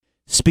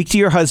Speak to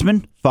your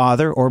husband,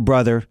 father, or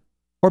brother,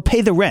 or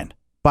pay the rent,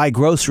 buy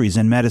groceries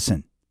and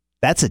medicine.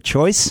 That's a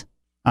choice.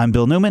 I'm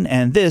Bill Newman,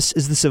 and this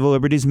is the Civil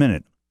Liberties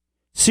Minute.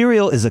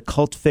 Serial is a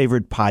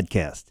cult-favorite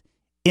podcast.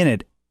 In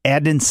it,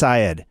 Adnan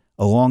Syed,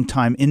 a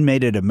longtime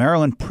inmate at a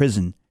Maryland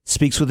prison,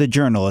 speaks with a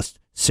journalist,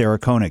 Sarah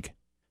Koenig.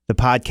 The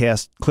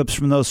podcast, clips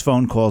from those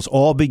phone calls,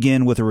 all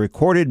begin with a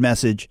recorded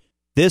message.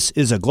 This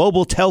is a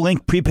Global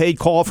Tel-Link prepaid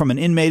call from an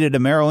inmate at a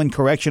Maryland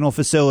correctional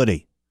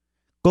facility.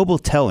 Global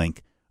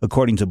Tel-Link,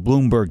 according to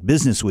Bloomberg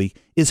Businessweek,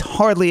 is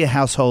hardly a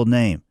household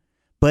name,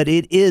 but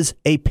it is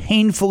a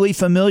painfully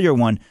familiar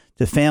one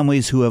to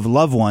families who have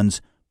loved ones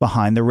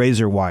behind the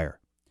razor wire.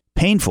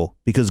 Painful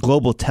because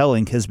Global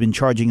Tel-Link has been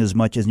charging as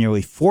much as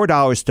nearly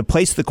 $4 to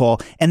place the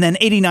call and then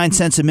 89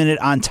 cents a minute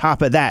on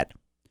top of that.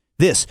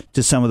 This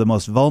to some of the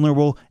most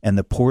vulnerable and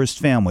the poorest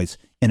families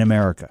in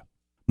America.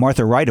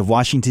 Martha Wright of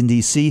Washington,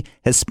 D.C.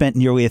 has spent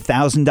nearly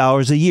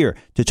 $1,000 a year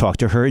to talk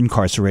to her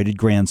incarcerated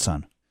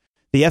grandson.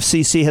 The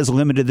FCC has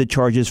limited the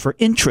charges for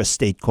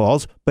intrastate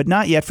calls, but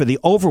not yet for the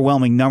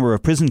overwhelming number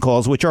of prison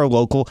calls which are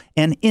local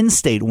and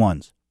in-state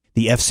ones.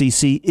 The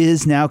FCC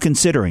is now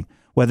considering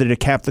whether to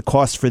cap the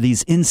cost for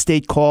these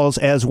in-state calls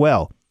as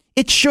well.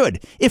 It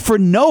should, if for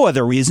no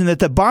other reason that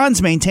the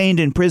bonds maintained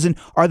in prison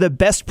are the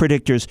best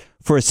predictors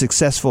for a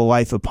successful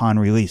life upon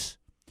release.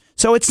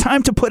 So it's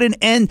time to put an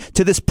end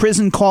to this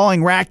prison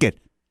calling racket.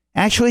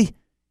 Actually,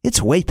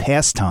 it's way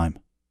past time.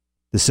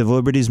 The Civil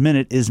Liberties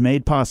Minute is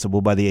made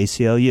possible by the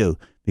ACLU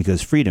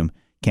because freedom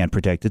can't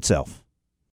protect itself.